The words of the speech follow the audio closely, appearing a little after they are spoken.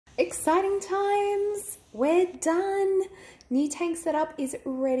Exciting times! We're done! New tank setup is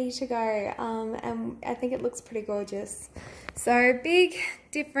ready to go, and I think it looks pretty gorgeous. So big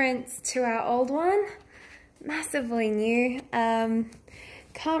difference to our old one, massively new.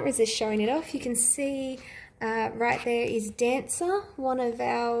 Can't resist showing it off. You can see right there is Dancer, one of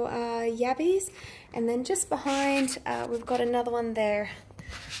our Yabbies, and then just behind we've got another one there.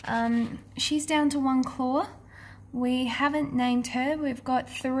 She's down to one claw. We haven't named her. We've got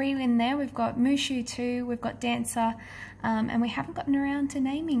 3 in there. We've got Mushu 2, we've got Dancer, and we haven't gotten around to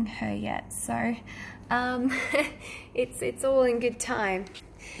naming her yet. So it's all in good time.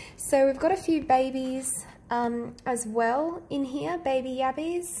 So we've got a few babies as well in here, baby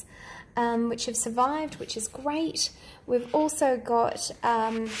Yabbies, which have survived, which is great. We've also got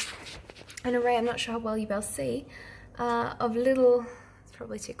an array, I'm not sure how well you'll be able to see, of little,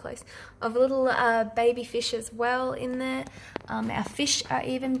 probably too close, of little baby fish as well in there. Our fish are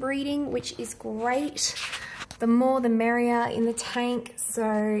even breeding, which is great. The more the merrier in the tank,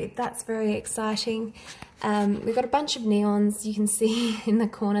 so that's very exciting. We've got a bunch of neons. You can see in the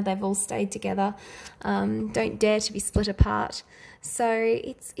corner they've all stayed together. Don't dare to be split apart. So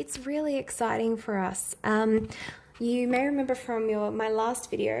it's really exciting for us. You may remember from my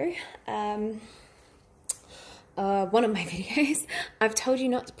last video, one of my videos, I've told you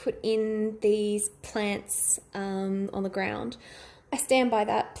not to put in these plants on the ground. I stand by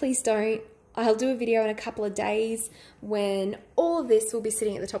that. Please don't. I'll do a video in a couple of days when all of this will be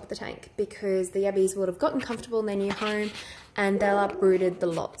sitting at the top of the tank, because the Yabbies will have gotten comfortable in their new home and they'll uprooted the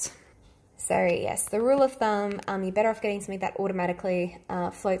lot. So yes, the rule of thumb, you're better off getting something that automatically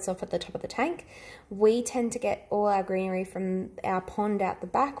floats off at the top of the tank. We tend to get all our greenery from our pond out the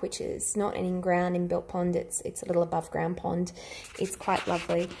back, which is not an in-ground inbuilt pond, it's a little above ground pond. It's quite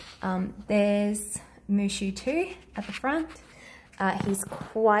lovely. There's Mushu 2 at the front. He's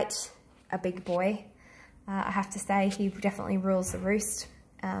quite a big boy. I have to say, he definitely rules the roost.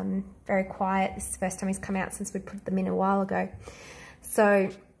 Very quiet. This is the first time he's come out since we put them in a while ago. So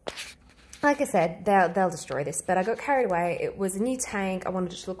like I said, they'll destroy this, but I got carried away. It was a new tank. I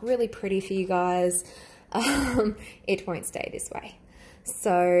wanted it to look really pretty for you guys. It won't stay this way.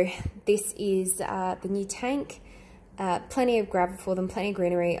 So this is the new tank. Plenty of gravel for them, plenty of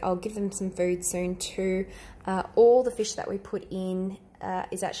greenery. I'll give them some food soon too. All the fish that we put in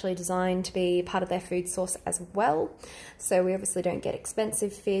is actually designed to be part of their food source as well. So we obviously don't get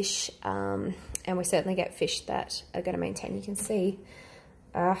expensive fish, and we certainly get fish that are going to maintain. You can see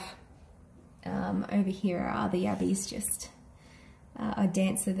over here are the Yabbies, just a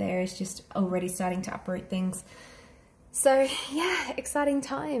Dancer there is just already starting to uproot things. So yeah, exciting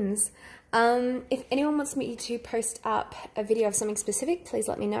times. If anyone wants me to post up a video of something specific, please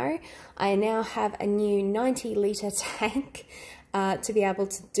let me know. I now have a new 90-litre tank to be able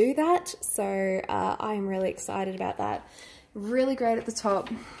to do that, so I'm really excited about that. Really great at the top,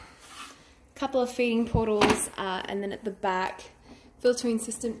 couple of feeding portals, and then at the back, filtering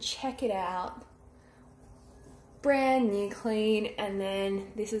system. Check it out, brand new, clean. And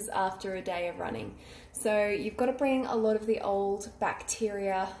then this is after a day of running. So you've got to bring a lot of the old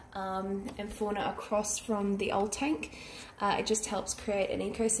bacteria and fauna across from the old tank. It just helps create an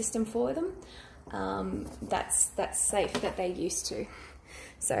ecosystem for them that's safe, that they're used to.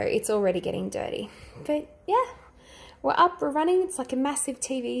 So it's already getting dirty, but yeah, we're up, we're running. It's like a massive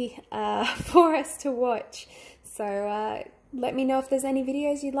TV for us to watch. So let me know if there's any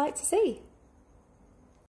videos you'd like to see.